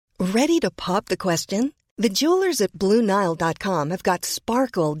Ready to pop the question? The jewelers at BlueNile.com have got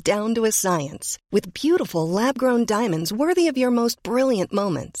sparkle down to a science with beautiful lab-grown diamonds worthy of your most brilliant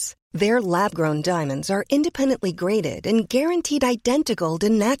moments. Their lab-grown diamonds are independently graded and guaranteed identical to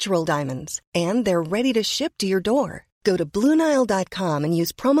natural diamonds, and they're ready to ship to your door. Go to BlueNile.com and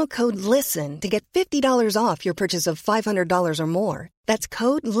use promo code LISTEN to get $50 off your purchase of $500 or more. That's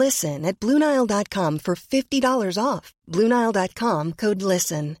code LISTEN at BlueNile.com for $50 off. BlueNile.com, code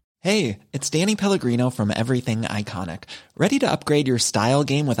LISTEN. Hey, it's Danny Pellegrino from Everything Iconic. Ready to upgrade your style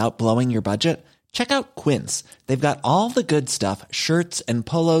game without blowing your budget? Check out Quince. They've got all the good stuff, shirts and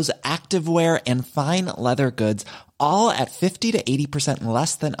polos, activewear, and fine leather goods, all at 50 to 80%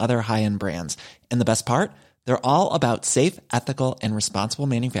 less than other high-end brands. And the best part? They're all about safe, ethical, and responsible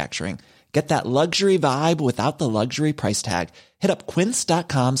manufacturing. Get that luxury vibe without the luxury price tag. Hit up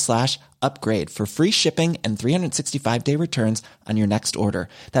quince.com/upgrade for free shipping and 365-day returns on your next order.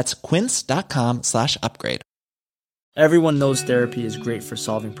 That's quince.com/upgrade. Everyone knows therapy is great for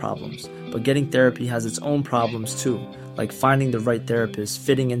solving problems, but getting therapy has its own problems too, like finding the right therapist,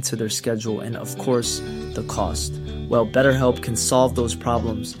 fitting into their schedule, and of course, the cost. Well, BetterHelp can solve those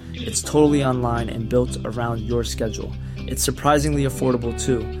problems. It's totally online and built around your schedule. It's surprisingly affordable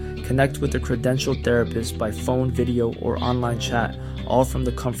too. Connect with a credentialed therapist by phone, video, or online chat, all from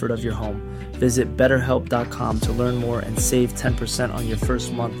the comfort of your home. Visit BetterHelp.com to learn more and save 10% on your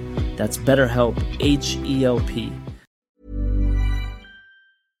first month. That's BetterHelp, H-E-L-P.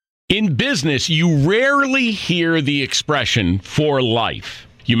 In business, you rarely hear the expression "for life."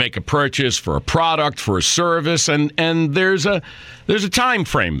 You make a purchase for a product, for a service, and there's a time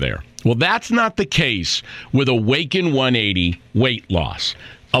frame there. Well, that's not the case with Awaken 180 weight loss.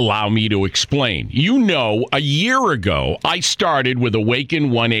 Allow me to explain. You know, a year ago, I started with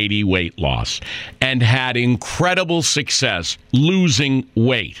Awaken 180 weight loss and had incredible success losing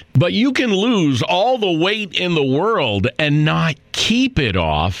weight. But you can lose all the weight in the world and not keep it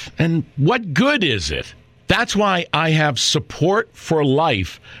off. And what good is it? That's why I have support for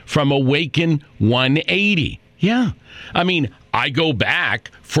life from Awaken 180. Yeah. I mean, I go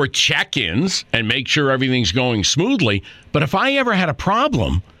back for check-ins and make sure everything's going smoothly. But if I ever had a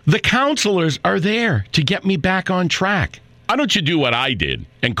problem, the counselors are there to get me back on track. Why don't you do what I did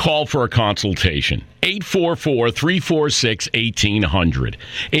and call for a consultation? 844-346-1800.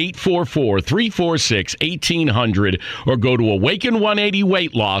 844-346-1800 or go to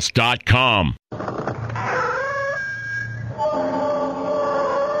awaken180weightloss.com.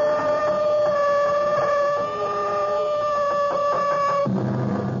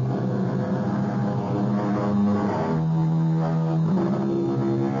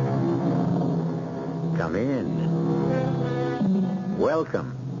 Come in.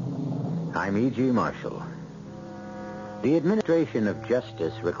 Welcome. I'm E.G. Marshall. The administration of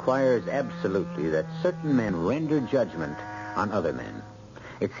justice requires absolutely that certain men render judgment on other men.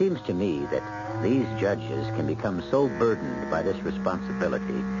 It seems to me that these judges can become so burdened by this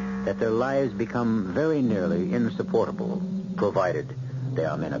responsibility that their lives become very nearly insupportable, provided they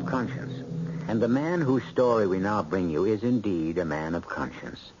are men of conscience. And the man whose story we now bring you is indeed a man of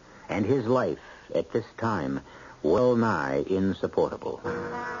conscience, and his life at this time well nigh insupportable.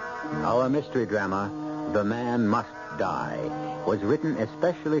 Our mystery drama, The Man Must Die, was written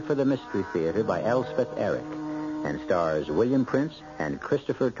especially for the Mystery Theater by Elspeth Eric and stars William Prince and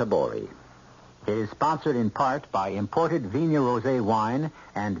Christopher Tabori. It is sponsored in part by imported Vigna Rosé wine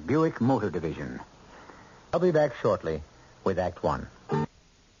and Buick Motor Division. I'll be back shortly with Act One.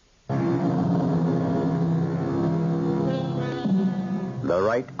 The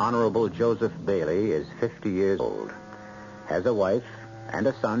Right Honorable Joseph Bailey is 50 years old, has a wife and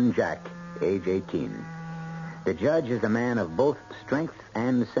a son, Jack, age 18. The judge is a man of both strength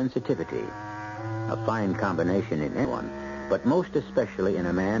and sensitivity, a fine combination in anyone, but most especially in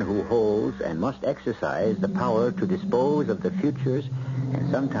a man who holds and must exercise the power to dispose of the futures and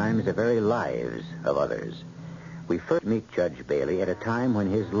sometimes the very lives of others. We first meet Judge Bailey at a time when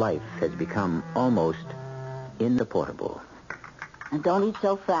his life has become almost insupportable. And don't eat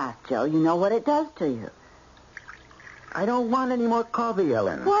so fast, Joe. You know what it does to you. I don't want any more coffee,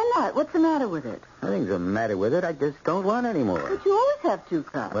 Ellen. Why not? What's the matter with it? Nothing's the matter with it. I just don't want any more. But you always have 2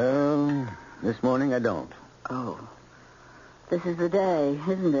 cups. Well, this morning I don't. Oh. This is the day,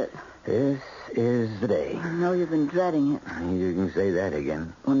 isn't it? This is the day. I know you've been dreading it. You can say that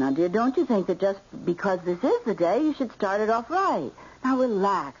again. Well, now, dear, don't you think that just because this is the day, you should start it off right? Now,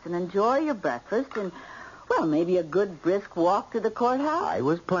 relax and enjoy your breakfast and, well, maybe a good brisk walk to the courthouse. I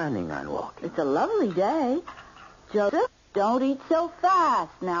was planning on walking. It's a lovely day. Joseph, don't eat so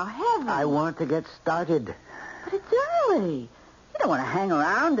fast. Now, heavens. I want to get started. But it's early. You don't want to hang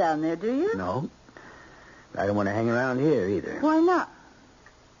around down there, do you? No. I don't want to hang around here either. Why not?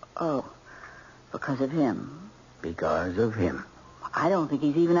 Oh, because of him. Because of him. I don't think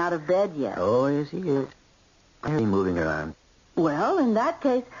he's even out of bed yet. Oh, yes, he is. I hear him moving around. Well, in that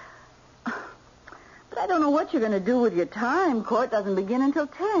case... But I don't know what you're going to do with your time. Court doesn't begin until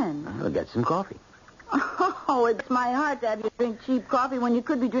 10. I'll get some coffee. Oh, it's my heart to have you drink cheap coffee when you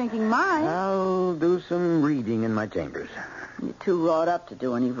could be drinking mine. I'll do some reading in my chambers. You're too wrought up to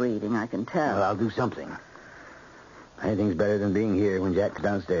do any reading, I can tell. Well, I'll do something. Anything's better than being here when Jack's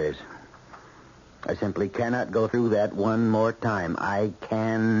downstairs. I simply cannot go through that one more time. I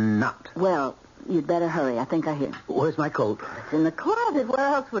cannot. Well, you'd better hurry. I think I hear. Where's my coat? It's in the closet. Where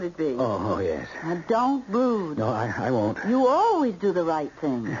else would it be? Oh, yes. Now, don't brood. No, I won't. You always do the right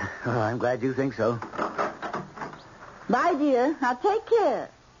thing. Oh, I'm glad you think so. Bye, dear. Now, take care.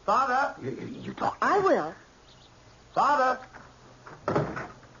 Father! You talk. I will. Father!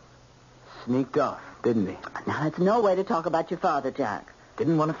 Sneaked off, didn't he? Now, that's no way to talk about your father, Jack.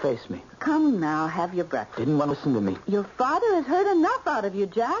 Didn't want to face me. Come now, have your breakfast. Didn't want to listen to me. Your father has heard enough out of you,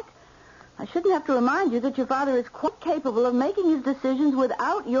 Jack. I shouldn't have to remind you that your father is quite capable of making his decisions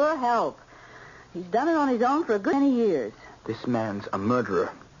without your help. He's done it on his own for a good many years. This man's a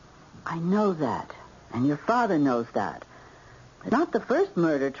murderer. I know that, and your father knows that. It's not the first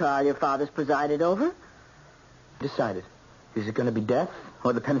murder trial your father's presided over. Decided. Is it going to be death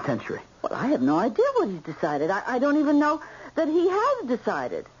or the penitentiary? Well, I have no idea what he's decided. I don't even know that he has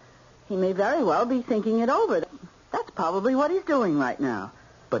decided. He may very well be thinking it over. That's probably what he's doing right now.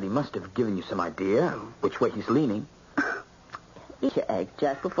 But he must have given you some idea which way he's leaning. Eat your eggs,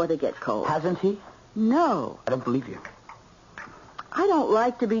 Jack, before they get cold. Hasn't he? No. I don't believe you. I don't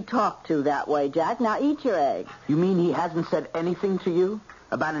like to be talked to that way, Jack. Now eat your eggs. You mean he hasn't said anything to you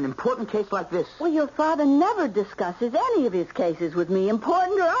about an important case like this? Well, your father never discusses any of his cases with me,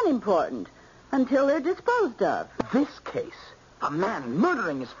 important or unimportant, until they're disposed of. This case, a man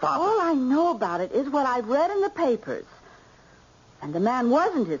murdering his father. All I know about it is what I've read in the papers. And the man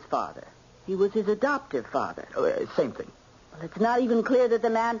wasn't his father. He was his adoptive father. Same thing. Well, it's not even clear that the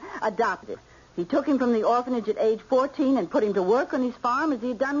man adopted. He took him from the orphanage at age 14 and put him to work on his farm as he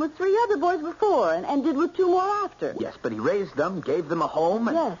had done with 3 other boys before and did with 2 more after. Yes, but he raised them, gave them a home,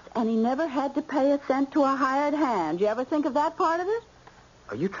 and... Yes, and he never had to pay a cent to a hired hand. You ever think of that part of it?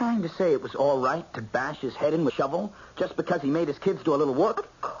 Are you trying to say it was all right to bash his head in with a shovel just because he made his kids do a little work?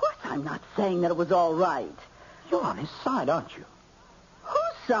 Of course I'm not saying that it was all right. You're on his side, aren't you?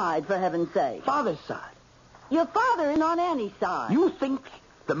 Whose side, for heaven's sake? Father's side. Your father isn't on any side. You think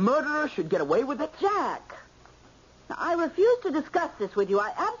the murderer should get away with it? Jack, now, I refuse to discuss this with you.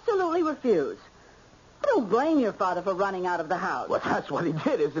 I absolutely refuse. I don't blame your father for running out of the house. Well, that's what he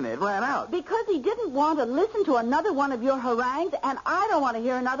did, isn't it? Ran out. Because he didn't want to listen to another one of your harangues, and I don't want to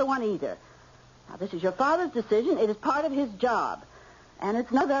hear another one either. Now, this is your father's decision. It is part of his job. And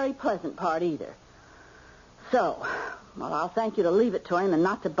it's not a very pleasant part either. So, well, I'll thank you to leave it to him and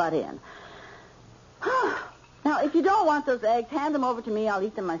not to butt in. Now, if you don't want those eggs, hand them over to me. I'll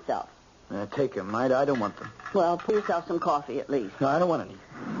eat them myself. Take them. I don't want them. Well, pour yourself some coffee at least. No, I don't want any.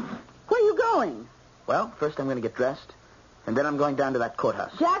 Where are you going? Well, first I'm going to get dressed, and then I'm going down to that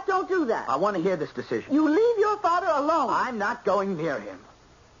courthouse. Jack, don't do that. I want to hear this decision. You leave your father alone. I'm not going near him.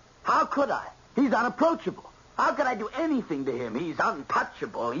 How could I? He's unapproachable. How could I do anything to him? He's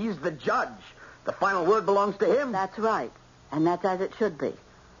untouchable. He's the judge. The final word belongs to him. That's right. And that's as it should be.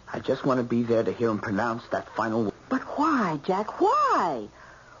 I just want to be there to hear him pronounce that final word. But why, Jack? Why?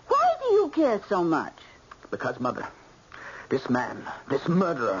 Why do you care so much? Because, Mother, this man, this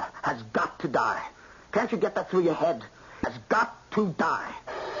murderer, has got to die. Can't you get that through your head? Has got to die.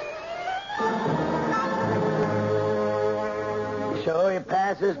 Show your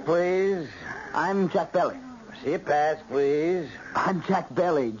passes, please. I'm Jack Bailey. See your pass, please. I'm Jack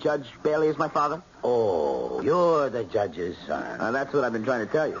Bailey. Judge Bailey is my father. Oh, you're the judge's son. That's what I've been trying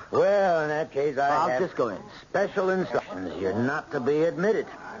to tell you. Well, in that case, I'll have just go in. special instructions. You're not to be admitted.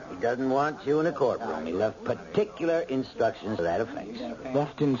 He doesn't want you in a courtroom. He left particular instructions to that effect.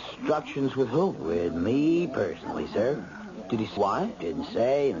 Left instructions with who? With me personally, sir. Did he say why? Didn't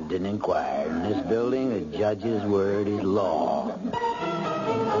say and didn't inquire. In this building, a judge's word is law.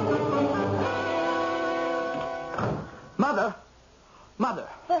 Mother.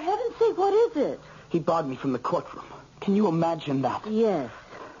 For heaven's sake, what is it? He barred me from the courtroom. Can you imagine that? Yes.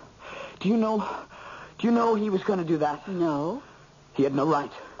 Do you know he was going to do that? No. He had no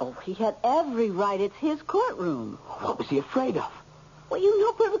right. Oh, he had every right. It's his courtroom. What was he afraid of? Well, you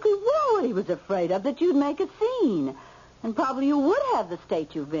know perfectly well what he was afraid of, that you'd make a scene. And probably you would have the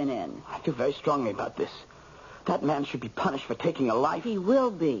state you've been in. I feel very strongly about this. That man should be punished for taking a life. He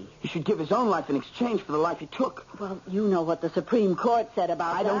will be. He should give his own life in exchange for the life he took. Well, you know what the Supreme Court said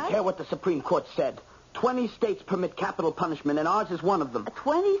about I that. don't care what the Supreme Court said. 20 states permit capital punishment, and ours is one of them.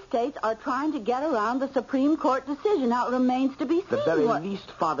 20 states are trying to get around the Supreme Court decision. Now, it remains to be seen. The very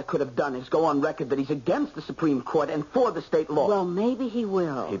least Father could have done is go on record that he's against the Supreme Court and for the state law. Well, maybe he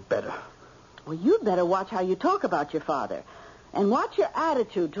will. He'd better. Well, you'd better watch how you talk about your father. And watch your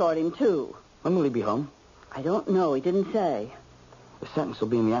attitude toward him, too. When will he be home? I don't know. He didn't say. The sentence will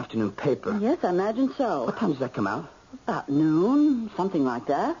be in the afternoon paper. Yes, I imagine so. What time does that come out? About noon, something like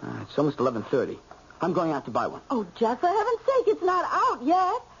that. It's almost 11:30. I'm going out to buy one. Oh, Jack, for heaven's sake, it's not out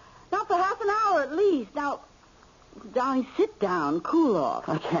yet. Not for half an hour at least. Now, Donnie, sit down, cool off.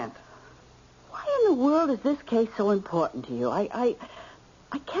 I can't. Why in the world is this case so important to you? I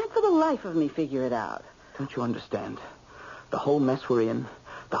can't for the life of me figure it out. Don't you understand? The whole mess we're in,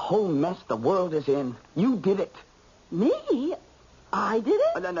 the whole mess the world is in, you did it. Me? I did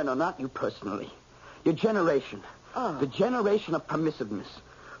it? No, not you personally. Your generation. Oh. The generation of permissiveness.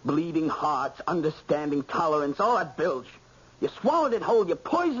 Bleeding hearts, understanding, tolerance, all that bilge. You swallowed it whole. You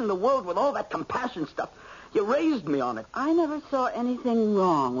poisoned the world with all that compassion stuff. You raised me on it. I never saw anything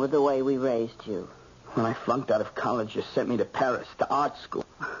wrong with the way we raised you. When I flunked out of college, you sent me to Paris, to art school.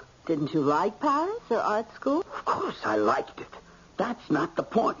 Didn't you like Paris or art school? Of course I liked it. That's not the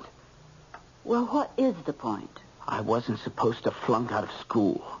point. Well, what is the point? I wasn't supposed to flunk out of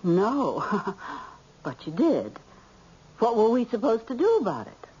school. No, but you did. What were we supposed to do about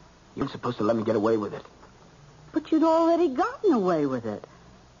it? You weren't supposed to let me get away with it. But you'd already gotten away with it.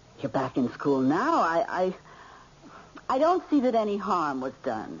 You're back in school now. I don't see that any harm was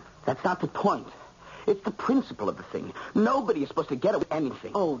done. That's not the point. It's the principle of the thing. Nobody is supposed to get away with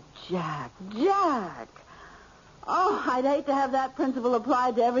anything. Oh, Jack. Oh, I'd hate to have that principle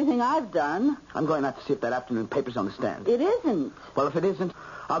applied to everything I've done. I'm going out to see if that afternoon paper's on the stand. It isn't. Well, if it isn't,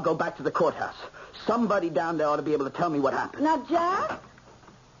 I'll go back to the courthouse. Somebody down there ought to be able to tell me what happened. Now, Jack?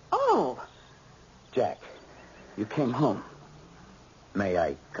 Oh. Jack, you came home. May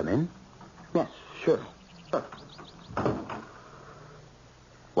I come in? Yes, sure.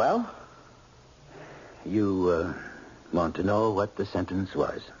 Well, you want to know what the sentence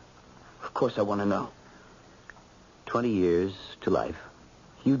was? Of course I want to know. 20 years to life.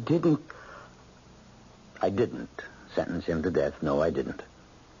 You didn't... I didn't sentence him to death. No, I didn't.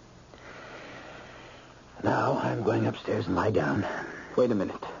 Now I'm going upstairs and lie down. Wait a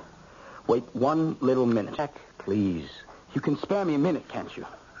minute. Wait one little minute. Jack, please. You can spare me a minute, can't you?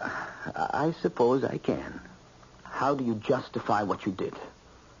 I suppose I can. How do you justify what you did?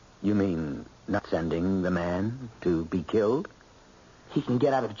 You mean not sending the man to be killed? He can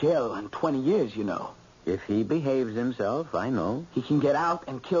get out of jail in 20 years, you know. If he behaves himself, I know. He can get out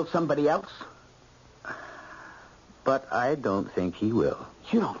and kill somebody else? But I don't think he will.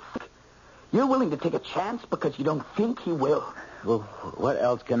 You don't think? You're willing to take a chance because you don't think he will? Well, what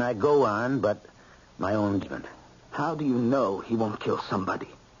else can I go on but my own judgment? How do you know he won't kill somebody?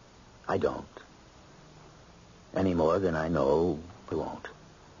 I don't. Any more than I know he won't.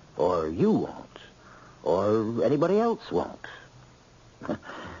 Or you won't. Or anybody else won't.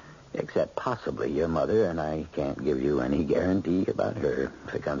 Except possibly your mother, and I can't give you any guarantee about her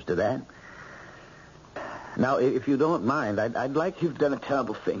if it comes to that. Now, if you don't mind, I'd like... You've done a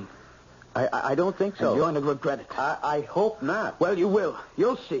terrible thing. I don't think so. And you're going to regret it. I hope not. Well, you will.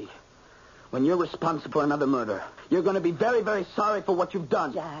 You'll see. When you're responsible for another murder, you're going to be very, very sorry for what you've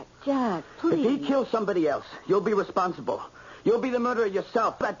done. Jack, please. If he kills somebody else, you'll be responsible. You'll be the murderer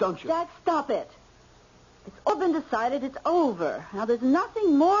yourself. That don't you? Jack, stop it. It's all been decided. It's over. Now, there's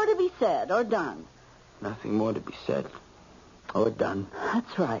nothing more to be said or done. Nothing more to be said or done.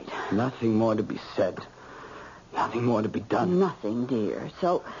 That's right. Nothing more to be said. Nothing more to be done. Nothing, dear.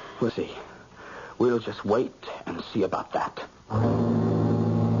 So... We'll see. We'll just wait and see about that.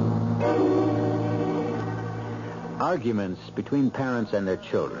 Arguments between parents and their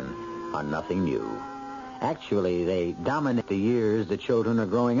children are nothing new. Actually, they dominate the years the children are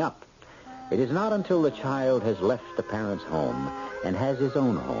growing up. It is not until the child has left the parent's home and has his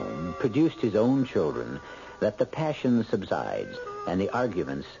own home, produced his own children, that the passion subsides and the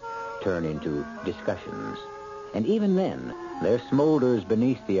arguments turn into discussions. And even then, there smolders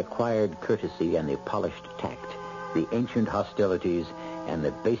beneath the acquired courtesy and the polished tact, the ancient hostilities and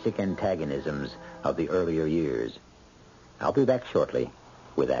the basic antagonisms of the earlier years. I'll be back shortly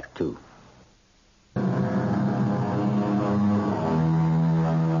with Act Two.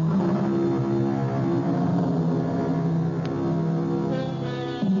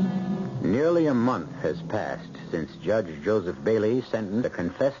 Nearly a month has passed since Judge Joseph Bailey sentenced a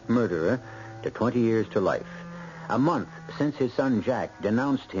confessed murderer to 20 years to life A month since his son Jack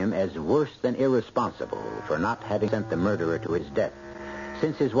denounced him as worse than irresponsible for not having sent the murderer to his death.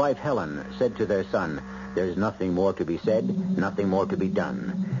 Since his wife Helen said to their son, "There's nothing more to be said, nothing more to be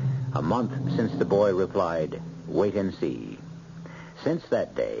done." A month since the boy replied, "Wait and see." Since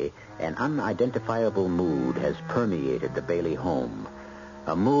that day, an unidentifiable mood has permeated the Bailey home.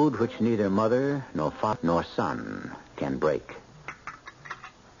 A mood which neither mother, nor father, nor son can break.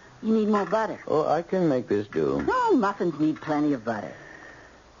 You need more butter. Oh, I can make this do. No, muffins need plenty of butter.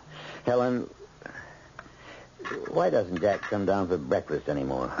 Helen, why doesn't Jack come down for breakfast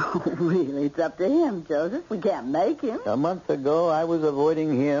anymore? Oh, really? It's up to him, Joseph. We can't make him. A month ago, I was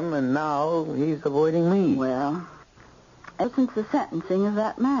avoiding him, and now he's avoiding me. Well, ever since the sentencing of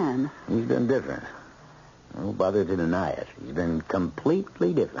that man. He's been different. Don't bother to deny it. He's been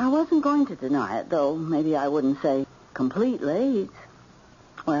completely different. I wasn't going to deny it, though maybe I wouldn't say completely.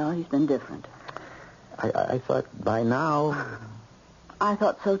 He's been different. I thought by now... I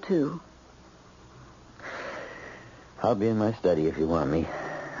thought so, too. I'll be in my study if you want me.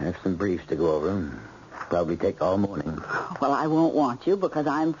 I have some briefs to go over and probably take all morning. Well, I won't want you because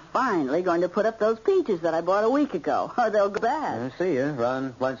I'm finally going to put up those peaches that I bought a week ago, or they'll go bad. I'll see you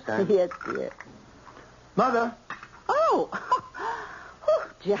around lunchtime. Yes, dear. Mother. Oh!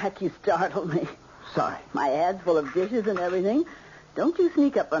 Jack, you startled me. Sorry. My hands full of dishes and everything. Don't you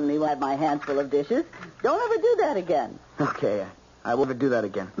sneak up on me with my hands full of dishes. Don't ever do that again. Okay, I won't do that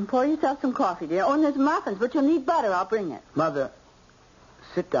again. And pour yourself some coffee, dear. Oh, and there's muffins, but you'll need butter. I'll bring it. Mother,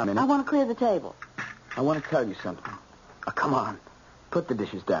 sit down a minute. I want to clear the table. I want to tell you something. Come on. Put the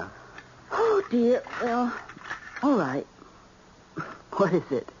dishes down. Oh, dear. Well, all right. What is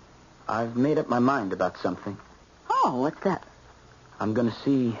it? I've made up my mind about something. Oh, what's that? I'm going to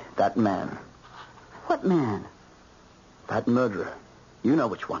see that man. What man? That murderer. You know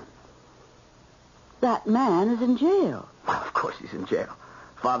which one. That man is in jail. Well, of course he's in jail.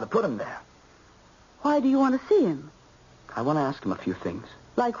 Father put him there. Why do you want to see him? I want to ask him a few things.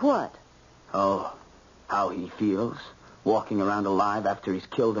 Like what? Oh, how he feels, walking around alive after he's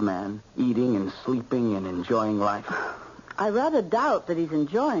killed a man, eating and sleeping and enjoying life. I rather doubt that he's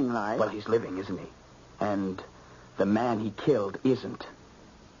enjoying life. Well, he's living, isn't he? And the man he killed isn't.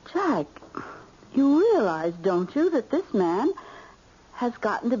 Jack, you realize, don't you, that this man has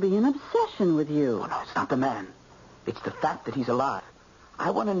gotten to be an obsession with you? Oh, no, it's not the man. It's the fact that he's alive. I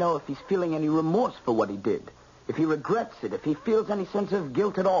want to know if he's feeling any remorse for what he did, if he regrets it, if he feels any sense of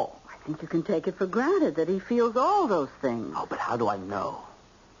guilt at all. I think you can take it for granted that he feels all those things. Oh, but how do I know?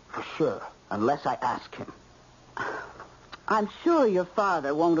 For sure, unless I ask him. I'm sure your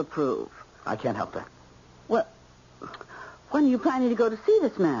father won't approve. I can't help that. Well, when are you planning to go to see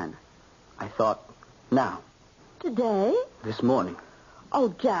this man? I thought, now. Today? This morning.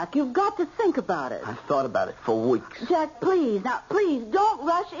 Oh, Jack, you've got to think about it. I've thought about it for weeks. Jack, please, don't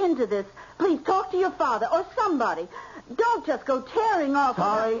rush into this. Please, talk to your father or somebody. Don't just go tearing off.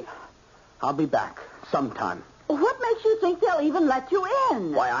 Sorry. I'll be back sometime. What makes you think they'll even let you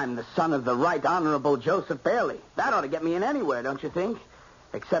in? Why, I'm the son of the Right Honorable Joseph Bailey. That ought to get me in anywhere, don't you think?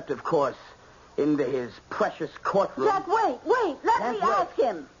 Except, of course, into his precious courtroom. Jack, wait. Let me ask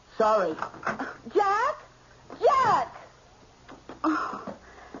him. Sorry. Jack?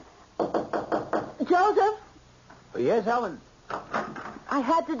 Joseph? Yes, Helen? I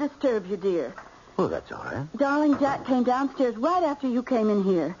had to disturb you, dear. Oh, that's all right. Darling, Jack came downstairs right after you came in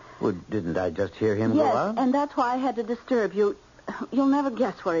here. Well, didn't I just hear him yes, go out? And that's why I had to disturb you. You'll never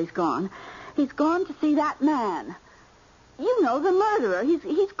guess where he's gone. He's gone to see that man. You know, the murderer.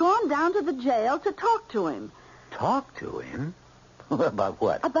 He's gone down to the jail to talk to him. Talk to him? About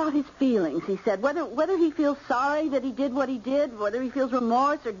what? About his feelings, he said. Whether he feels sorry that he did what he did, whether he feels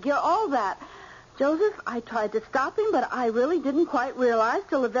remorse or guilt, all that. Joseph, I tried to stop him, but I really didn't quite realize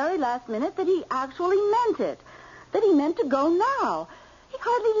till the very last minute that he actually meant it. That he meant to go now. He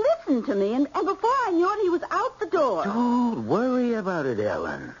hardly listened to me, and before I knew it, he was out the door. Don't worry about it,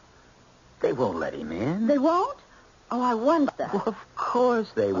 Ellen. They won't let him in. They won't? Oh, I wonder. Well, of course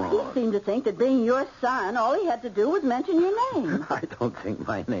they won't. He seemed to think that being your son, all he had to do was mention your name. I don't think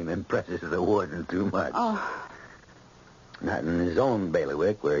my name impresses the warden too much. Oh. Not in his own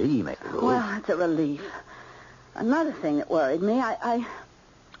bailiwick where he makes the rules. Well, it's a relief. Another thing that worried me, I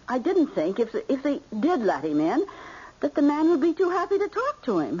didn't think if they did let him in, that the man would be too happy to talk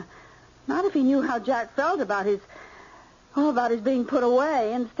to him. Not if he knew how Jack felt about his being put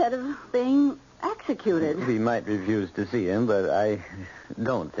away instead of being executed. He might refuse to see him, but I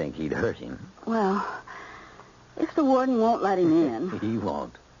don't think he'd hurt him. Well, if the warden won't let him in... He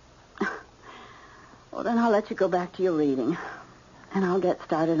won't. Well, then I'll let you go back to your reading. And I'll get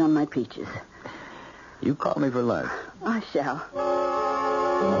started on my peaches. You call me for lunch. I shall.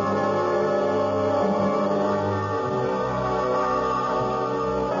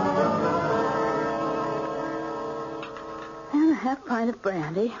 And a half pint of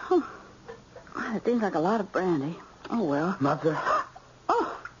brandy. Oh, it seems like a lot of brandy. Oh, well. Mother.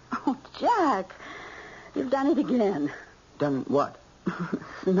 Oh, Jack. You've done it again. Done what?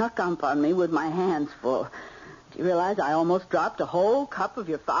 Snuck up on me with my hands full. Do you realize I almost dropped a whole cup of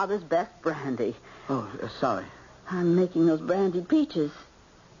your father's best brandy? Oh, sorry. I'm making those brandied peaches.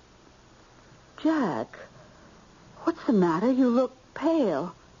 Jack, what's the matter? You look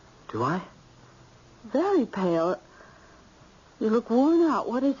pale. Do I? Very pale. You look worn out.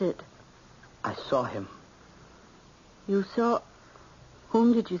 What is it? I saw him. You saw...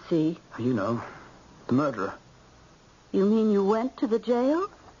 Whom did you see? You know, the murderer. You mean you went to the jail?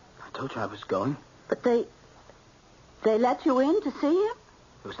 I told you I was going. But they let you in to see him?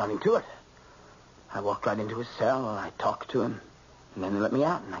 There was nothing to it. I walked right into his cell, and I talked to him, and then they let me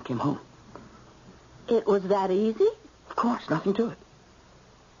out, and I came home. It was that easy? Of course, nothing to it.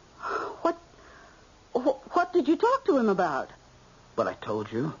 What did you talk to him about? What I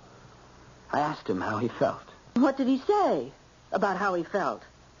told you. I asked him how he felt. What did he say about how he felt?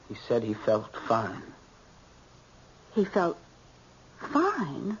 He said he felt fine. He felt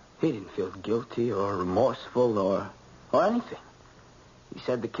fine? He didn't feel guilty or remorseful or anything. He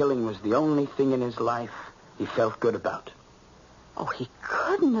said the killing was the only thing in his life he felt good about. Oh, he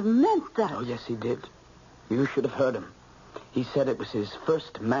couldn't have meant that. Oh, yes, he did. You should have heard him. He said it was his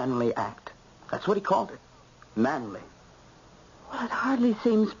first manly act. That's what he called it. Manly. Well, it hardly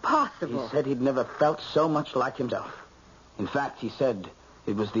seems possible. He said he'd never felt so much like himself. In fact, he said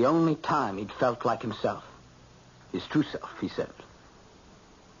it was the only time he'd felt like himself. His true self, he said.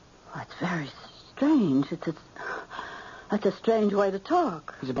 Well, that's very strange. That's a strange way to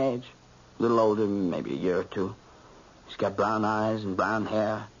talk. He's of age. A little older, maybe a year or two. He's got brown eyes and brown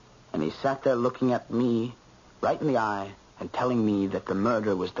hair. And he sat there looking at me right in the eye and telling me that the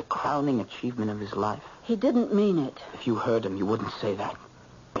murder was the crowning achievement of his life. He didn't mean it. If you heard him, you wouldn't say that.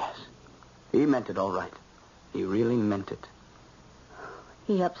 Yes. He meant it all right. He really meant it.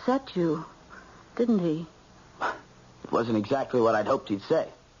 He upset you, didn't he? It wasn't exactly what I'd hoped he'd say.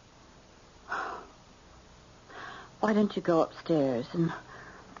 Why don't you go upstairs and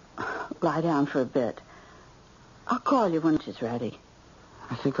lie down for a bit? I'll call you when she's ready.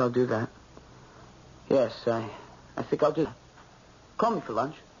 I think I'll do that. Yes, I think I'll do that. Call me for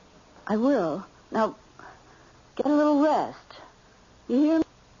lunch. I will. Now, get a little rest. You hear me?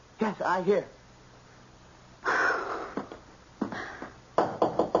 Yes, I hear.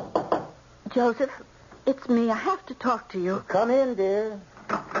 Joseph, it's me. I have to talk to you. Come in, dear.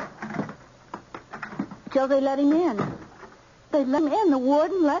 Joe, they let him in. They let him in. The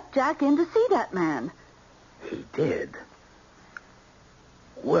warden let Jack in to see that man. He did.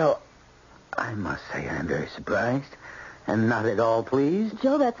 Well, I must say I'm very surprised and not at all pleased.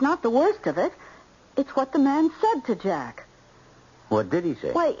 Joe, that's not the worst of it. It's what the man said to Jack. What did he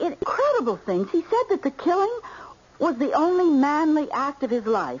say? Why, incredible things. He said that the killing was the only manly act of his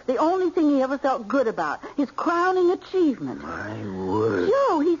life, the only thing he ever felt good about, his crowning achievement. My word.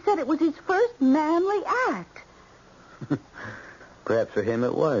 Joe, he said it was his first manly act. Perhaps for him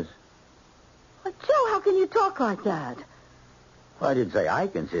it was. But Joe, how can you talk like that? Well, I didn't say I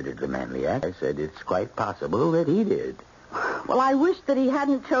considered it a manly act. I said it's quite possible that he did. Well, I wish that he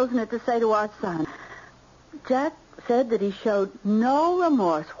hadn't chosen it to say to our son. Jack said that he showed no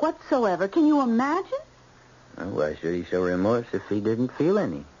remorse whatsoever. Can you imagine? Well, why should he show remorse if he didn't feel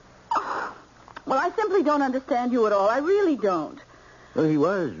any? Well, I simply don't understand you at all. I really don't. Well, he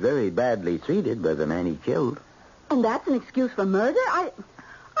was very badly treated by the man he killed. And that's an excuse for murder? I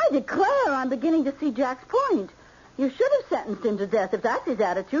declare I'm beginning to see Jack's point. You should have sentenced him to death if that's his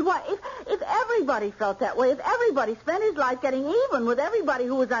attitude. Why, if everybody felt that way, if everybody spent his life getting even with everybody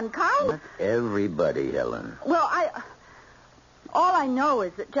who was unkind... Not everybody, Helen. Well, all I know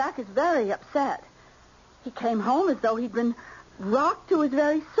is that Jack is very upset. He came home as though he'd been rocked to his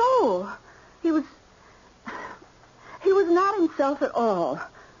very soul. He was not himself at all.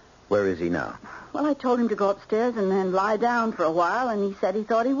 Where is he now? Well, I told him to go upstairs and then lie down for a while, and he said he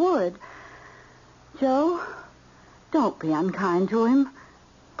thought he would. Joe, don't be unkind to him.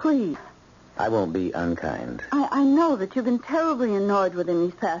 Please. I won't be unkind. I know that you've been terribly annoyed with him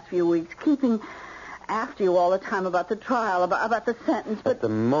these past few weeks, keeping after you all the time about the trial, about the sentence, but... At the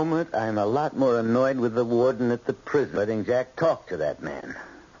moment, I'm a lot more annoyed with the warden at the prison letting Jack talk to that man.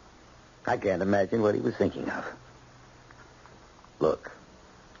 I can't imagine what he was thinking of. Look,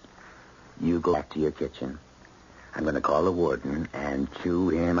 you go back to your kitchen. I'm going to call the warden and chew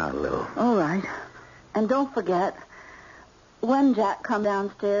him out a little. All right. And don't forget, when Jack comes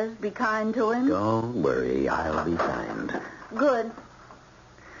downstairs, be kind to him. Don't worry, I'll be kind. Good.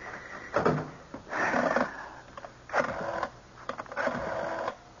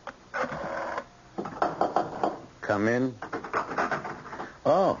 Come in.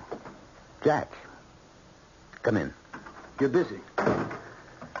 Oh, Jack. Come in. You're busy.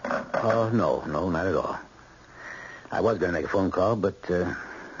 Oh, no, not at all. I was going to make a phone call, but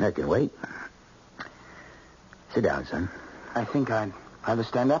that can wait. Sit down, son. I think I'd rather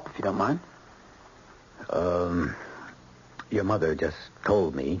stand up if you don't mind. Your mother just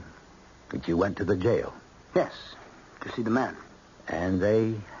told me that you went to the jail. Yes, to see the man. And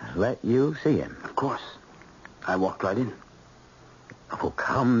they let you see him. Of course. I walked right in. Oh,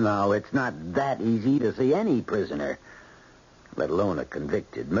 come now. It's not that easy to see any prisoner, let alone a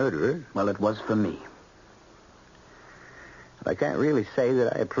convicted murderer. Well, it was for me. I can't really say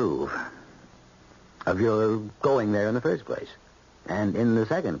that I approve of your going there in the first place. And in the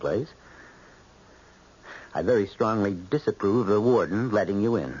second place, I very strongly disapprove of the warden letting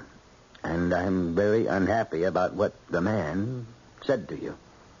you in. And I'm very unhappy about what the man said to you.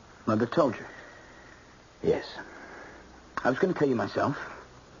 Mother told you. Yes. I was going to tell you myself,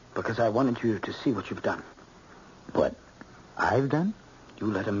 because I wanted you to see what you've done. What I've done? You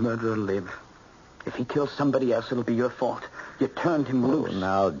let a murderer live. If he kills somebody else, it'll be your fault. You turned him loose.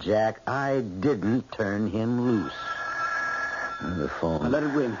 Now, Jack, I didn't turn him loose. The phone. Now let it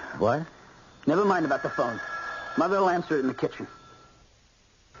ring. What? Never mind about the phone. Mother will answer it in the kitchen.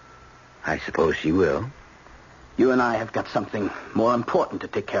 I suppose she will. You and I have got something more important to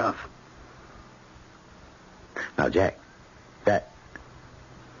take care of. Now, Jack,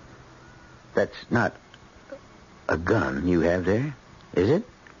 that's not a gun you have there, is it?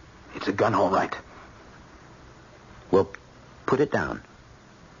 It's a gun, all right. Well, put it down.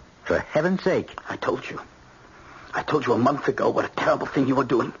 For heaven's sake. I told you a month ago what a terrible thing you were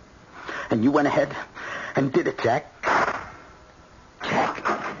doing. And you went ahead and did it. Jack?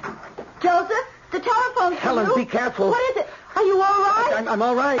 Joseph, the telephone's for Helen, you. be careful. What is it? Are you all right? I'm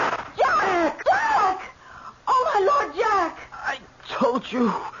all right. Jack! Jack! Oh, my Lord, Jack! I told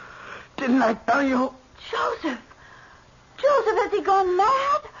you. Didn't I tell you? Joseph, has he gone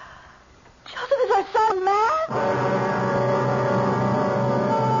mad? Joseph, is our son mad?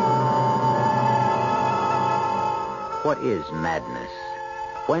 What is madness?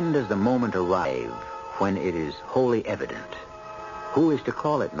 When does the moment arrive when it is wholly evident? Who is to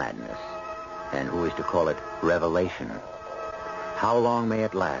call it madness? And who is to call it revelation? How long may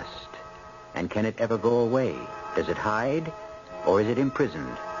it last? And can it ever go away? Does it hide? Or is it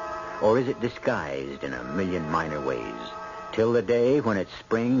imprisoned? Or is it disguised in a million minor ways? Till the day when it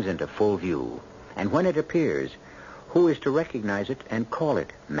springs into full view. And when it appears, who is to recognize it and call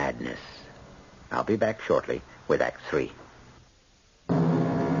it madness? I'll be back shortly with Act 3.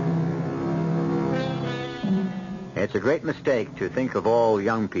 It's a great mistake to think of all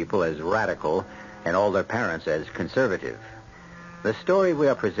young people as radical and all their parents as conservative. The story we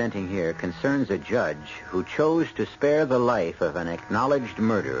are presenting here concerns a judge who chose to spare the life of an acknowledged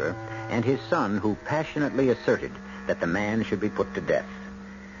murderer and his son who passionately asserted that the man should be put to death.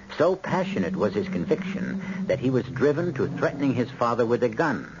 So passionate was his conviction that he was driven to threatening his father with a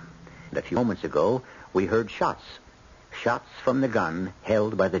gun. And a few moments ago, we heard shots from the gun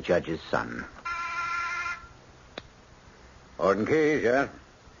held by the judge's son. Orton Keyes, yeah?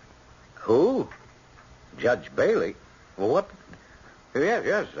 Who? Judge Bailey? Well, what?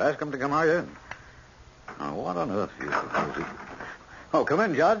 Yes. Ask him to come right in. Now, what on earth are you supposing? Oh, come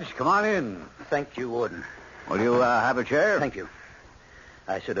in, Judge. Come on in. Thank you, Warden. Will you have a chair? Thank you.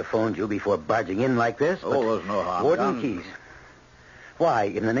 I should have phoned you before barging in like this. Oh, there's no harm Warden done. Keyes, why,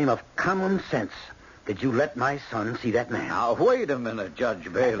 in the name of common sense, did you let my son see that man? Now, wait a minute,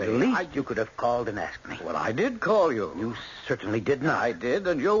 Judge Bailey. At least you could have called and asked me. Well, I did call you. You certainly did not. I did,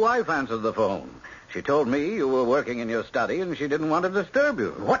 and your wife answered the phone. She told me you were working in your study, and she didn't want to disturb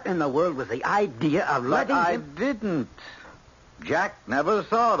you. What in the world was the idea of But letting I him... didn't. Jack never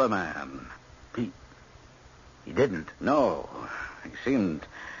saw the man. He didn't. No. He seemed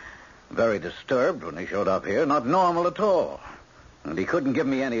very disturbed when he showed up here. Not normal at all. And he couldn't give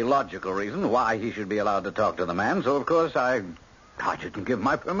me any logical reason why he should be allowed to talk to the man, so of course I didn't give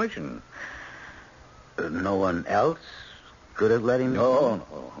my permission. No one else could have let him... No.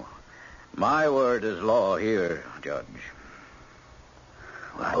 My word is law here, Judge.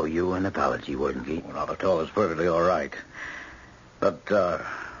 Well, I owe you an apology, Warden Key. Well, not at all. It's perfectly all right. But,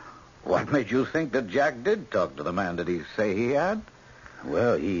 what made you think that Jack did talk to the man? Did he say he had?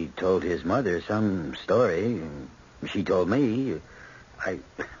 Well, he told his mother some story. She told me.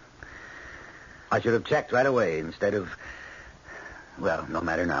 I should have checked right away instead of... Well, no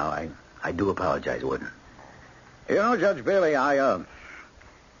matter now. I do apologize, Warden. You know, Judge Bailey, I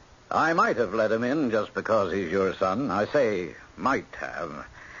might have let him in just because he's your son. I say might have.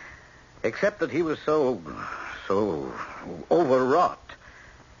 Except that he was so overwrought.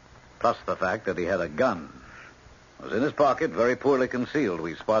 Plus the fact that he had a gun. It was in his pocket, very poorly concealed.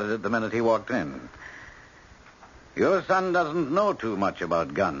 We spotted it the minute he walked in. Your son doesn't know too much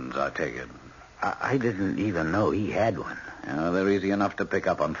about guns, I take it. I didn't even know he had one. They're easy enough to pick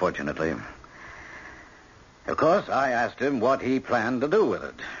up, unfortunately. Of course, I asked him what he planned to do with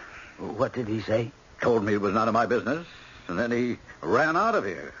it. What did he say? Told me it was none of my business, and then he ran out of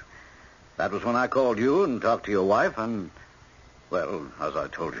here. That was when I called you and talked to your wife, and, well, as I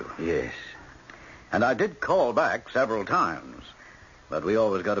told you. Yes. And I did call back several times, but we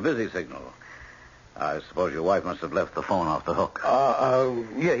always got a busy signal. I suppose your wife must have left the phone off the hook.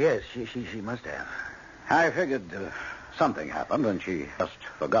 Yes, she must have. I figured something happened, and she just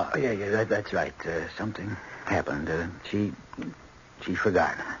forgot. Yeah, that's right. Something happened. She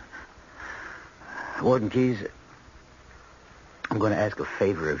forgot. Warden Keyes, I'm going to ask a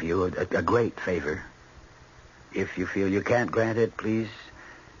favor of you, a great favor. If you feel you can't grant it, please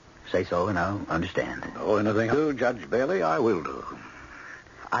say so, and I'll understand. Oh, anything to do, Judge Bailey, I will do.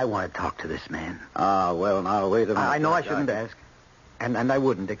 I want to talk to this man. Well, now, wait a minute. I know I shouldn't ask, and I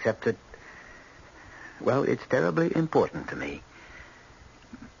wouldn't, except that, well, it's terribly important to me.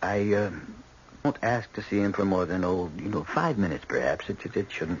 I won't ask to see him for more than, 5 minutes, perhaps. It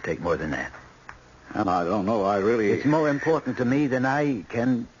shouldn't take more than that. And I don't know, It's more important to me than I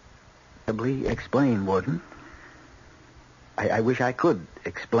can probably explain, Warden. I wish I could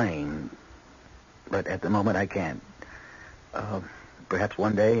explain, but at the moment I can't. Perhaps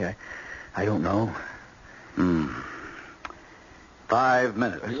one day, I don't know. 5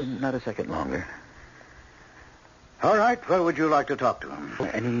 minutes. Not a second longer. All right, where would you like to talk to him?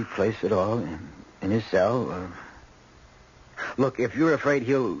 Any place at all, in his cell. Look, if you're afraid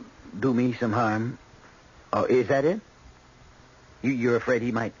he'll do me some harm... Oh, is that it? You're afraid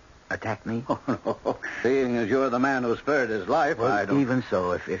he might attack me? Oh, no. Seeing as you're the man who spared his life, well, I don't... Even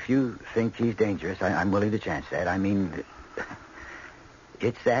so, if you think he's dangerous, I'm willing to chance that. I mean,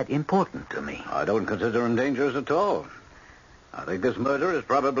 it's that important to me. I don't consider him dangerous at all. I think this murder is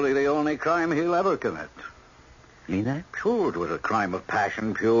probably the only crime he'll ever commit. You mean that? Sure, it was a crime of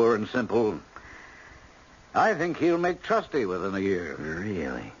passion, pure and simple. I think he'll make trustee within a year.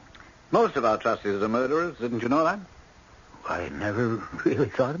 Really? Most of our trustees are murderers, didn't you know that? I never really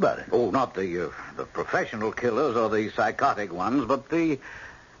thought about it. Oh, not the professional killers or the psychotic ones, but the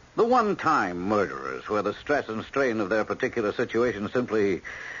one-time murderers, where the stress and strain of their particular situation simply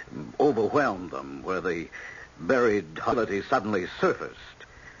overwhelmed them, where the buried hostility suddenly surfaced,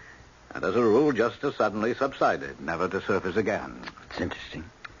 and as a rule just as suddenly subsided, never to surface again. It's interesting.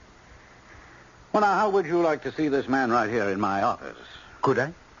 Well, now, how would you like to see this man right here in my office? Could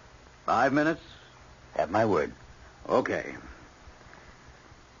I? 5 minutes? Have my word. Okay.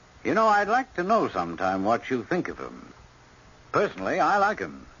 You know, I'd like to know sometime what you think of him. Personally, I like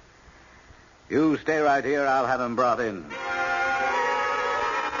him. You stay right here. I'll have him brought in.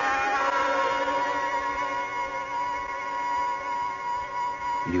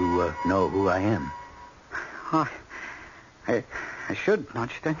 You know who I am? I should,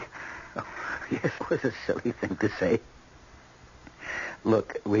 don't you think? Oh, yes, it was a silly thing to say.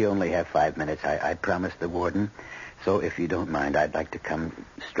 Look, we only have 5 minutes. I promised the warden. So if you don't mind, I'd like to come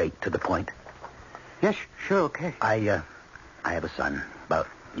straight to the point. Yes, sure, okay. I have a son, about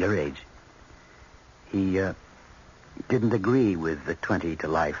your age. He didn't agree with the 20 to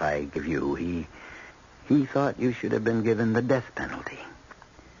life I give you. He thought you should have been given the death penalty.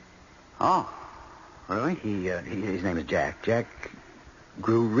 Oh, really? His name is Jack. Jack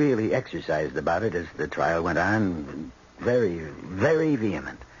grew really exercised about it as the trial went on. Very, very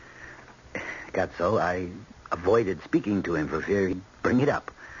vehement. Got so I avoided speaking to him for fear he'd bring it up.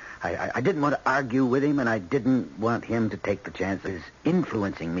 I didn't want to argue with him, and I didn't want him to take the chance of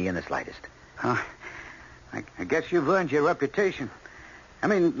influencing me in the slightest. I guess you've earned your reputation. I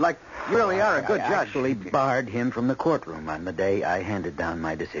mean, like, you really are a good judge. I actually barred him from the courtroom on the day I handed down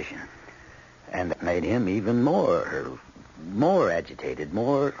my decision. And it made him even more agitated,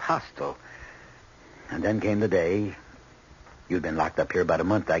 more hostile. And then came the day, you'd been locked up here about a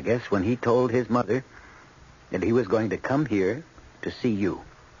month, I guess, when he told his mother that he was going to come here to see you.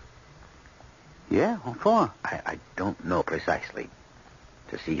 Yeah, what for? I don't know precisely.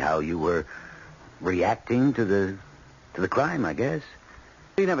 To see how you were reacting to the crime, I guess.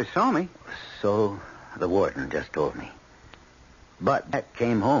 He never saw me. So the warden just told me. But Jack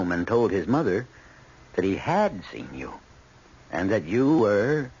came home and told his mother that he had seen you, and that you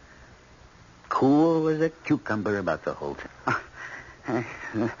were cool as a cucumber about the whole thing.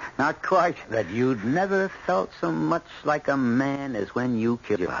 Not quite. That you'd never felt so much like a man as when you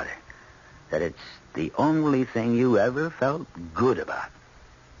killed your father. That it's the only thing you ever felt good about.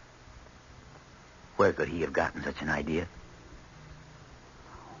 Where could he have gotten such an idea?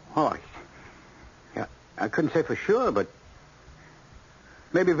 Oh, I couldn't say for sure, but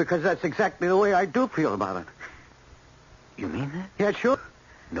maybe because that's exactly the way I do feel about it. You mean that? Yeah, sure.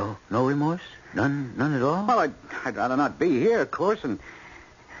 No remorse? None at all? Well, I'd rather not be here, of course, and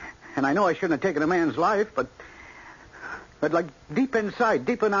I know I shouldn't have taken a man's life, but like deep inside,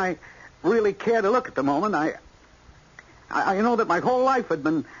 deep when I really care to look at the moment, I know that my whole life had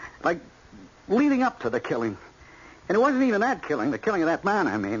been like leading up to the killing. And it wasn't even that killing, the killing of that man,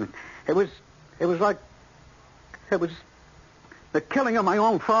 I mean. It was the killing of my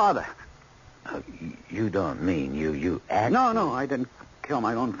own father. You don't mean you actually... No, I didn't kill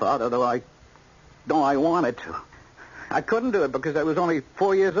my own father, though I wanted to. I couldn't do it because I was only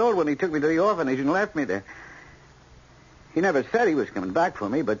 4 years old when he took me to the orphanage and left me there. He never said he was coming back for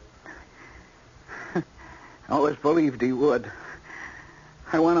me, but I always believed he would.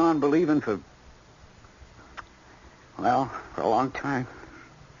 I went on believing for a long time.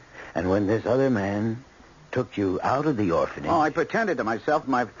 And when this other man took you out of the orphanage... Oh, I pretended to myself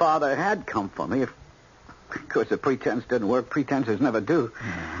my father had come for me. Of course, the pretense didn't work. Pretenses never do.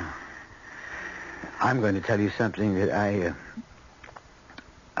 I'm going to tell you something that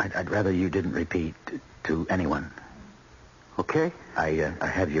I'd rather you didn't repeat to anyone. Okay? I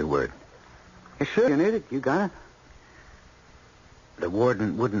have your word. You sure you need it? You got it? The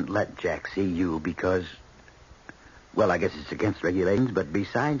warden wouldn't let Jack see you because... Well, I guess it's against regulations, but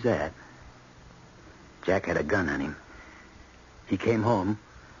besides that, Jack had a gun on him. He came home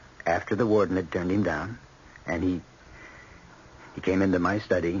after the warden had turned him down, and he came into my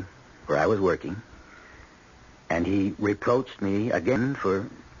study where I was working, and he reproached me again for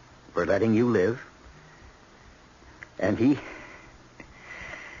letting you live, and he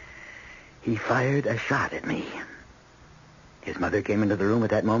fired a shot at me. His mother came into the room at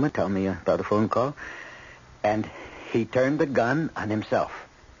that moment, telling me about a phone call, and he turned the gun on himself.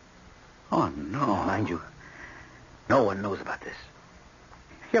 Oh, no. Mind you, no one knows about this.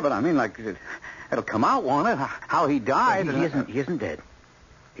 Yeah, but I mean, like, it'll come out, won't it? How he died. He isn't dead.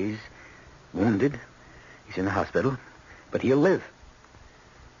 He's wounded. He's in the hospital, but he'll live.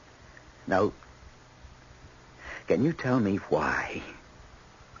 Now, can you tell me why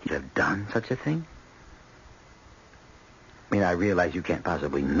he'd have done such a thing? I mean, I realize you can't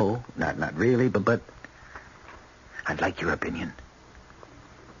possibly know. Not really, but I'd like your opinion.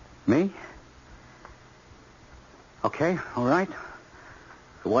 Me? Okay, all right.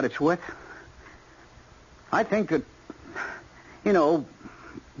 For what it's worth. I think that,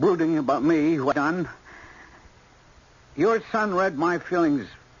 brooding about me, what I've done, your son read my feelings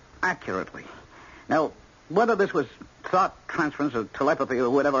accurately. Now, whether this was thought transference or telepathy or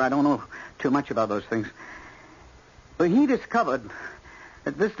whatever, I don't know too much about those things. But he discovered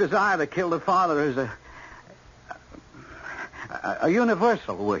that this desire to kill the father is a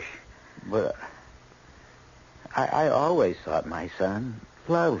universal wish. But I always thought my son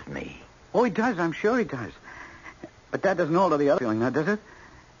loved me. Oh, he does. I'm sure he does. But that doesn't alter the other feeling, now, does it?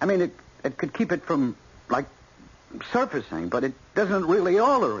 I mean, it could keep it from, like, surfacing, but it doesn't really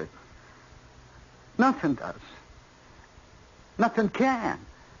alter it. Nothing does. Nothing can.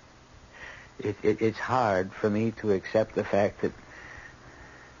 It's hard for me to accept the fact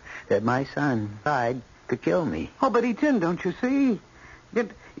that my son tried to kill me. Oh, but he didn't, don't you see?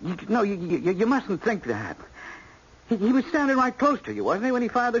 You mustn't think that. He was standing right close to you, wasn't he, when he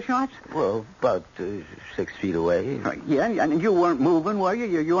fired the shots? Well, about 6 feet away. Yeah, and you weren't moving, were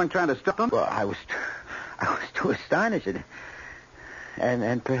you? You weren't trying to stop him? Well, I was too astonished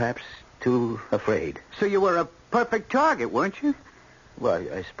and perhaps too afraid. So you were a perfect target, weren't you? Well,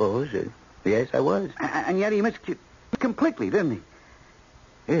 I suppose. Yes, I was. And yet he missed you completely, didn't he?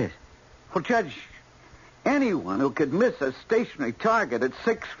 Yes. Well, Judge, anyone who could miss a stationary target at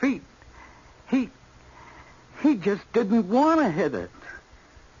 6 feet, he just didn't want to hit it.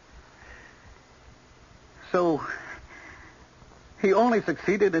 So he only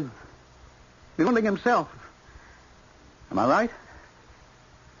succeeded in wounding himself. Am I right?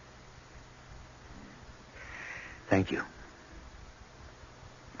 Thank you.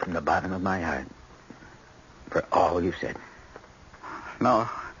 From the bottom of my heart. For all you've said. No.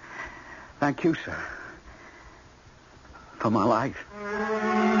 Thank you, sir. For my life.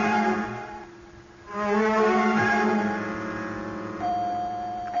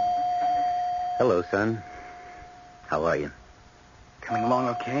 Hello, son. How are you? Coming along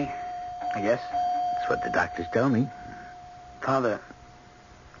okay, I guess. That's what the doctors tell me. Father,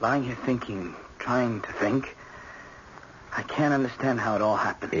 lying here thinking, trying to think, I can't understand how it all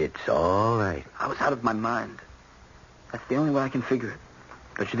happened. It's all right. I was out of my mind. That's the only way I can figure it.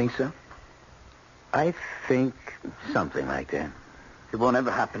 Don't you think so? I think something like that. It won't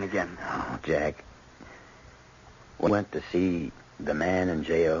ever happen again. Oh, Jack. We went to see the man in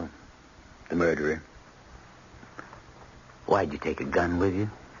jail, the murderer. Why'd you take a gun with you?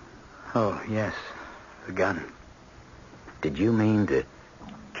 Oh, yes, the gun. Did you mean to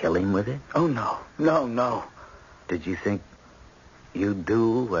kill him with it? Oh, no. No. Did you think you'd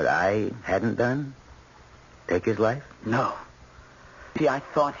do what I hadn't done? Take his life? No. See, I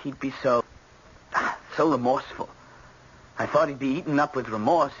thought he'd be so remorseful. I thought he'd be eaten up with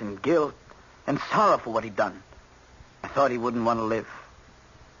remorse and guilt and sorrow for what he'd done. I thought he wouldn't want to live.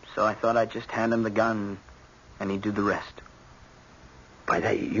 So I thought I'd just hand him the gun and he'd do the rest. By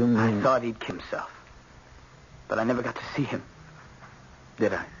that, you mean... I thought he'd kill himself. But I never got to see him.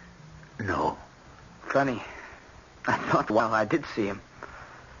 Did I? No. Funny. I thought, well, I did see him.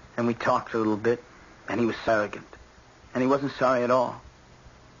 And we talked a little bit, and he was arrogant. And he wasn't sorry at all.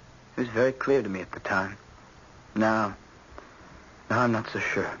 It was very clear to me at the time. Now I'm not so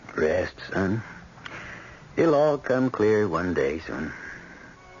sure. Rest, son. It'll all come clear one day, son.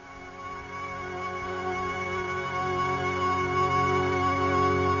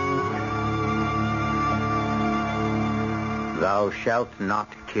 Thou shalt not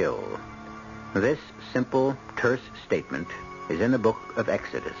kill. This simple, terse statement is in the book of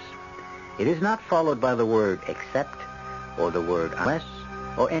Exodus. It is not followed by the word except or the word unless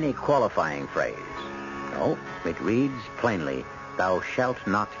or any qualifying phrase. No, it reads plainly, thou shalt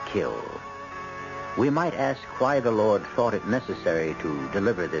not kill. We might ask why the Lord thought it necessary to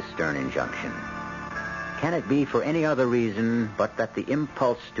deliver this stern injunction. Can it be for any other reason but that the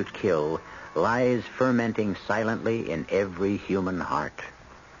impulse to kill lies fermenting silently in every human heart?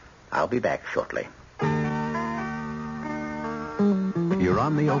 I'll be back shortly. You're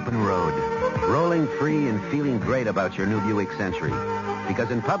on the open road, rolling free and feeling great about your new Buick Century. Because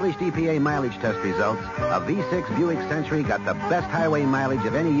in published EPA mileage test results, a V6 Buick Century got the best highway mileage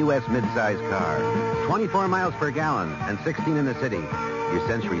of any U.S. midsize car. 24 miles per gallon and 16 in the city. Your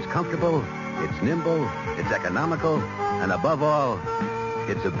Century's comfortable, it's nimble, it's economical, and above all,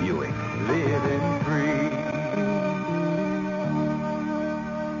 it's a Buick. Living free.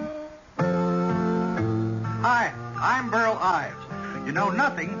 Hi, I'm Burl Ives. You know,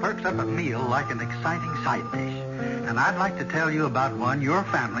 nothing perks up a meal like an exciting side dish. And I'd like to tell you about one your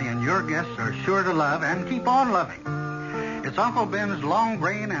family and your guests are sure to love and keep on loving. It's Uncle Ben's long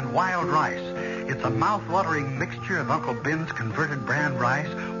grain and wild rice. It's a mouth-watering mixture of Uncle Ben's converted brand rice,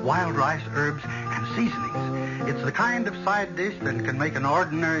 wild rice, herbs, and seasonings. It's the kind of side dish that can make an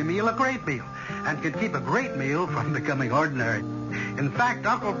ordinary meal a great meal and can keep a great meal from becoming ordinary. In fact,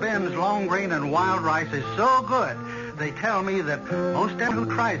 Uncle Ben's long grain and wild rice is so good, they tell me that most anyone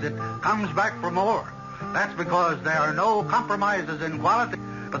who tries it comes back for more. That's because there are no compromises in quality,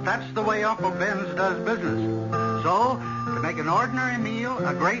 but that's the way Uncle Ben's does business. So, to make an ordinary meal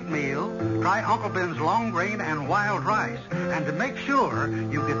a great meal, try Uncle Ben's long grain and wild rice. And to make sure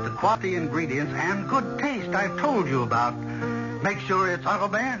you get the quality ingredients and good taste I've told you about, make sure it's Uncle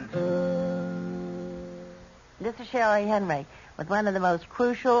Ben's. This is Sherry Henry with one of the most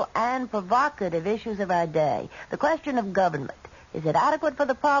crucial and provocative issues of our day, the question of government. Is it adequate for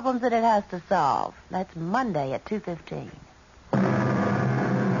the problems that it has to solve? That's Monday at 2:15.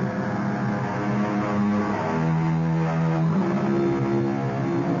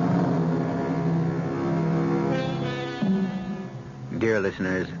 Dear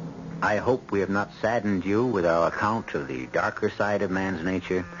listeners, I hope we have not saddened you with our account of the darker side of man's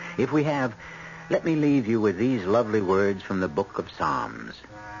nature. If we have, let me leave you with these lovely words from the book of Psalms.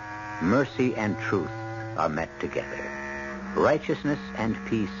 Mercy and truth are met together. Righteousness and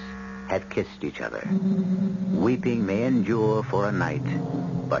peace have kissed each other. Weeping may endure for a night,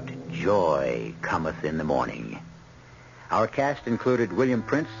 but joy cometh in the morning. Our cast included William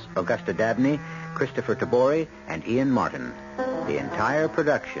Prince, Augusta Dabney, Christopher Tabori, and Ian Martin. The entire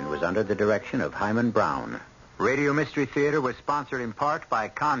production was under the direction of Hyman Brown. Radio Mystery Theater was sponsored in part by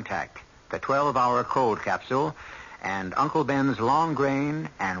Contact, the 12-hour cold capsule, and Uncle Ben's long grain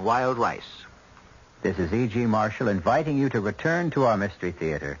and wild rice. This is E.G. Marshall inviting you to return to our Mystery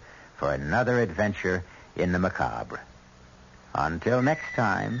Theater for another adventure in the macabre. Until next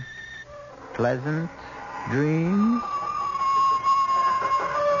time, pleasant dreams.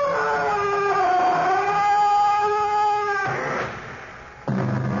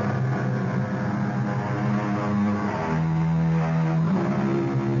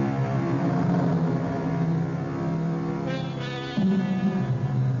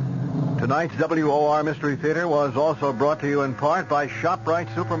 Tonight's WOR Mystery Theater was also brought to you in part by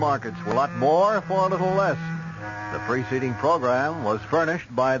ShopRite Supermarkets. A lot more for a little less. The preceding program was furnished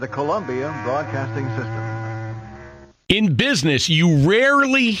by the Columbia Broadcasting System. In business, you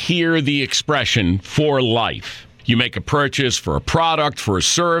rarely hear the expression "for life." You make a purchase for a product, for a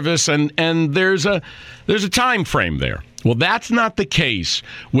service, and there's a time frame there. Well, that's not the case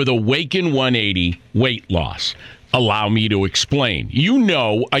with Awaken 180 weight loss. Allow me to explain. You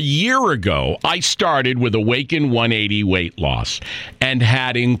know, a year ago, I started with Awaken 180 weight loss and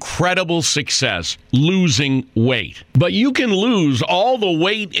had incredible success losing weight. But you can lose all the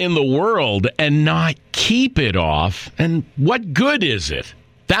weight in the world and not keep it off. And what good is it?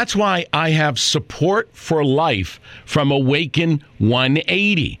 That's why I have support for life from Awaken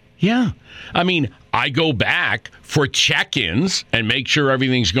 180. Yeah. I mean, I go back for check-ins and make sure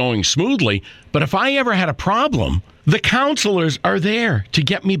everything's going smoothly. But if I ever had a problem, the counselors are there to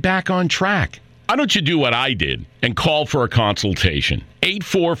get me back on track. Why don't you do what I did and call for a consultation?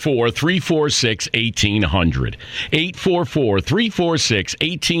 844-346-1800.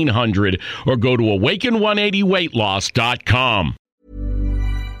 844-346-1800 or go to awaken180weightloss.com.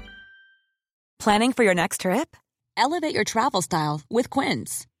 Planning for your next trip? Elevate your travel style with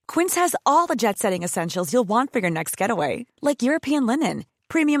Quince. Quince has all the jet-setting essentials you'll want for your next getaway, like European linen,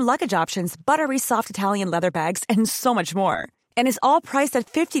 premium luggage options, buttery soft Italian leather bags, and so much more. And is all priced at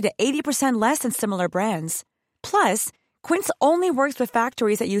 50 to 80% less than similar brands. Plus, Quince only works with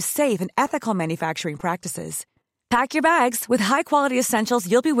factories that use safe and ethical manufacturing practices. Pack your bags with high-quality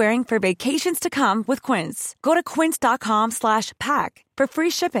essentials you'll be wearing for vacations to come with Quince. Go to quince.com/pack for free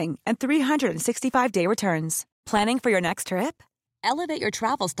shipping and 365-day returns. Planning for your next trip? Elevate your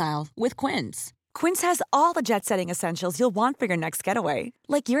travel style with Quince. Quince has all the jet-setting essentials you'll want for your next getaway,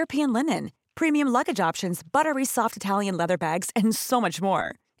 like European linen, premium luggage options, buttery soft Italian leather bags, and so much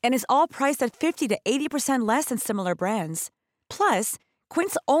more. And is all priced at 50 to 80% less than similar brands. Plus,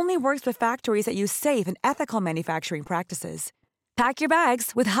 Quince only works with factories that use safe and ethical manufacturing practices. Pack your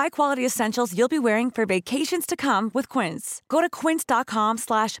bags with high-quality essentials you'll be wearing for vacations to come with Quince. Go to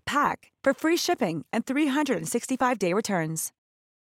quince.com/pack for free shipping and 365-day returns.